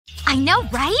I know,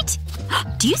 right?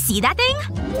 Do you see that thing?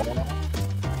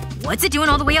 What's it doing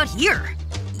all the way out here?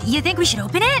 You think we should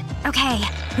open it? Okay.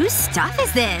 Whose stuff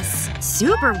is this?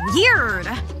 Super weird.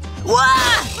 Whoa!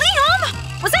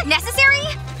 Liam! Was that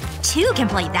necessary? Two can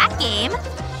play that game.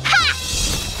 Ha!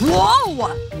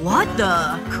 Whoa! What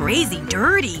the? Crazy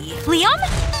dirty. Liam?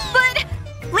 But…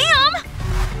 Liam?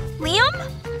 Liam?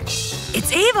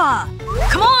 It's Ava!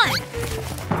 Come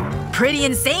on! Pretty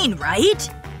insane, right?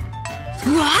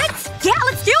 What? Yeah,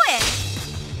 let's do it!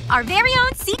 Our very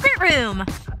own secret room.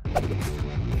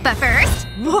 But first…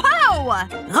 Whoa!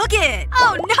 Look it!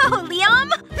 Oh no,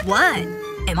 Liam! What?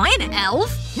 Am I an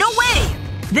elf? No way!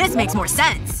 This makes more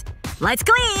sense. Let's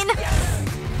clean!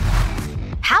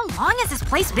 How long has this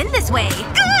place been this way?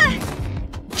 Ugh!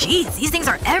 Jeez, these things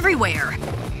are everywhere.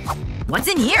 What's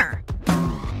in here?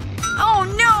 Oh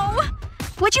no!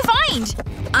 What'd you find?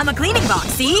 I'm a cleaning box,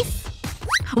 see?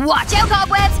 Watch out,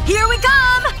 cobwebs! Here we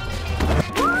come!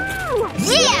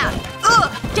 Yeah!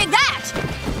 Ugh! Take that!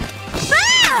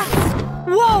 Ah!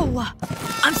 Whoa!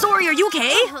 I'm sorry, are you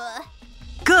okay?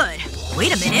 Good.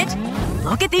 Wait a minute.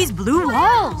 Look at these blue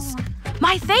walls.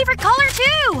 My favorite color,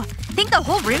 too! Think the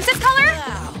whole room's this color?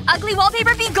 Ugly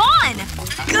wallpaper be gone!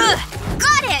 Ugh!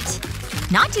 Got it!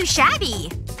 Not too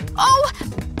shabby. Oh!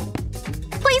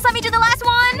 Please let me do the last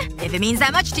one! If it means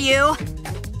that much to you.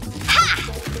 Ha!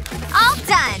 All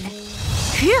done.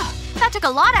 Phew. That took a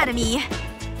lot out of me.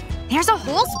 There's a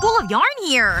whole spool of yarn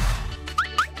here.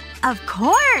 Of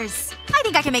course. I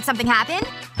think I can make something happen.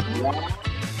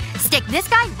 Stick this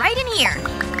guy right in here.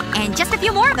 And just a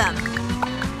few more of them.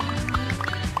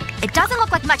 It doesn't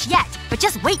look like much yet, but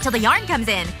just wait till the yarn comes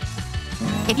in.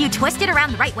 If you twist it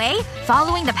around the right way,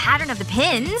 following the pattern of the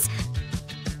pins,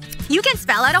 you can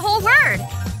spell out a whole word.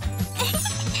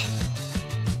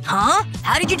 Huh?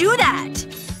 How did you do that?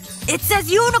 It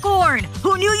says unicorn!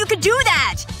 Who knew you could do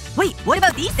that? Wait, what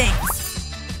about these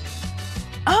things?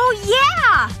 Oh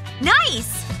yeah!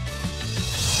 Nice!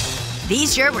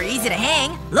 These sure were easy to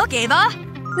hang. Look, Ava.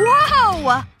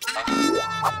 Whoa!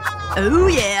 Oh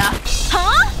yeah.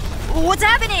 Huh? What's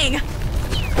happening?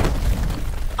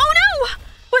 Oh no!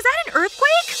 Was that an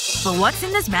earthquake? But what's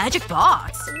in this magic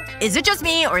box? Is it just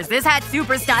me, or is this hat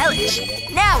super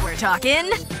stylish? Now we're talking.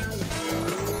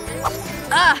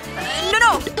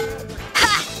 No.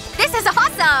 Ha! This is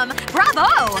awesome!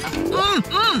 Bravo!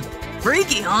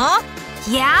 Freaky, huh?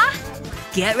 Yeah?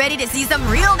 Get ready to see some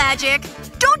real magic.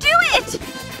 Don't do it!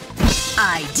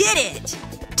 I did it!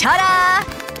 Ta-da!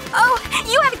 Oh,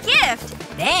 you have a gift!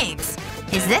 Thanks.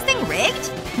 Is this thing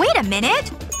rigged? Wait a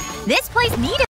minute. This place needed